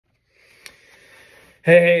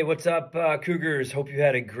Hey, what's up, Cougars? Hope you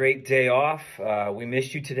had a great day off. We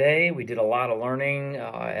missed you today. We did a lot of learning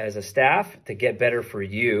as a staff to get better for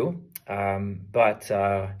you, but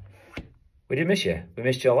we did miss you. We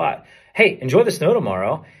missed you a lot. Hey, enjoy the snow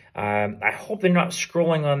tomorrow. I hope they're not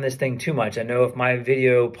scrolling on this thing too much. I know if my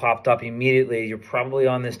video popped up immediately, you're probably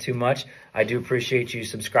on this too much. I do appreciate you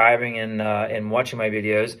subscribing and watching my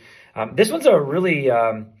videos. This one's a really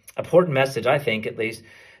important message, I think, at least.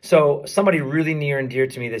 So somebody really near and dear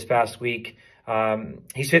to me this past week,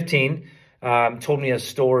 he's 15, told me a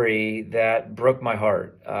story that broke my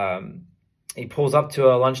heart. He pulls up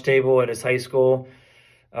to a lunch table at his high school,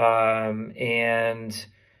 and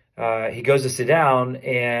he goes to sit down,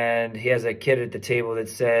 and he has a kid at the table that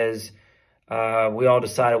says, we all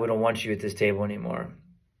decided we don't want you at this table anymore.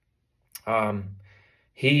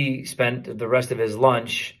 He spent the rest of his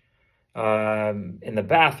lunch in the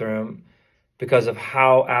bathroom because of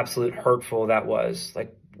how absolute hurtful that was.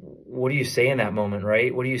 Like, what do you say in that moment,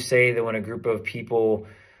 right? What do you say that when a group of people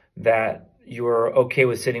that you were okay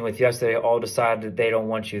with sitting with yesterday all decide that they don't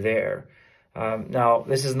want you there? Now,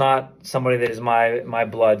 this is not somebody that is my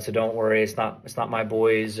blood, so don't worry. It's not my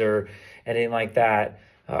boys or anything like that.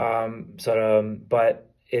 But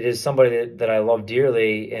it is somebody that I love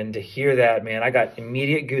dearly, and to hear that, man, I got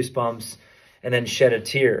immediate goosebumps and then shed a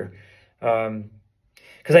tear.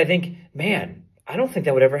 Because I think, man, I don't think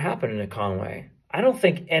that would ever happen in a Conway. I don't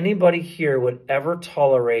think anybody here would ever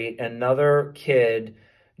tolerate another kid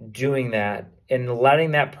doing that and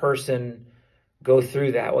letting that person go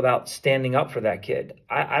through that without standing up for that kid.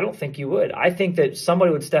 I don't think you would. I think that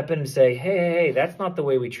somebody would step in and say, hey, that's not the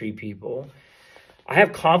way we treat people. I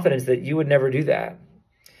have confidence that you would never do that.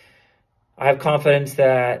 I have confidence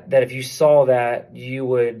that if you saw that, you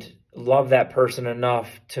would love that person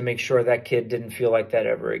enough to make sure that kid didn't feel like that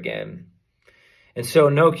ever again. And so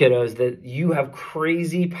know, kiddos, that you have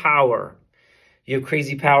crazy power. You have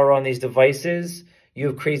crazy power on these devices. You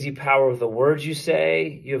have crazy power with the words you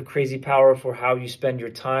say. You have crazy power for how you spend your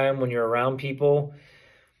time when you're around people.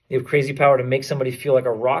 You have crazy power to make somebody feel like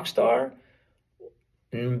a rock star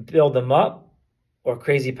and build them up, or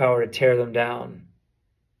crazy power to tear them down.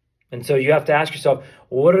 And so you have to ask yourself,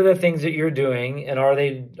 what are the things that you're doing, and are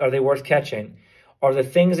they worth catching? Are the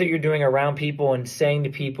things that you're doing around people and saying to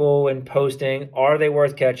people and posting, are they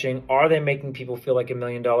worth catching? Are they making people feel like $1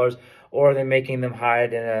 million, or are they making them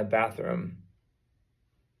hide in a bathroom?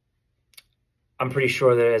 I'm pretty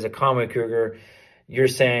sure that as a Conway Cougar, you're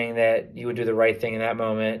saying that you would do the right thing in that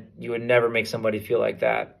moment. You would never make somebody feel like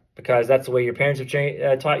that, because that's the way your parents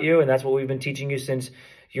have taught you, and that's what we've been teaching you since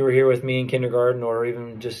you were here with me in kindergarten or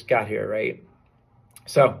even just got here, right?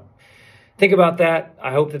 So think about that.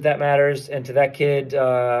 I hope that matters. And to that kid,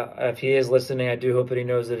 if he is listening, I do hope that he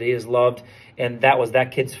knows that he is loved, and that was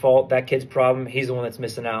that kid's fault, that kid's problem. He's the one that's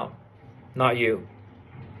missing out, not you.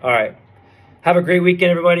 All right. Have a great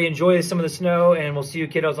weekend, everybody. Enjoy some of the snow, and we'll see you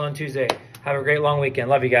kiddos on Tuesday. Have a great long weekend.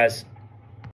 Love you guys.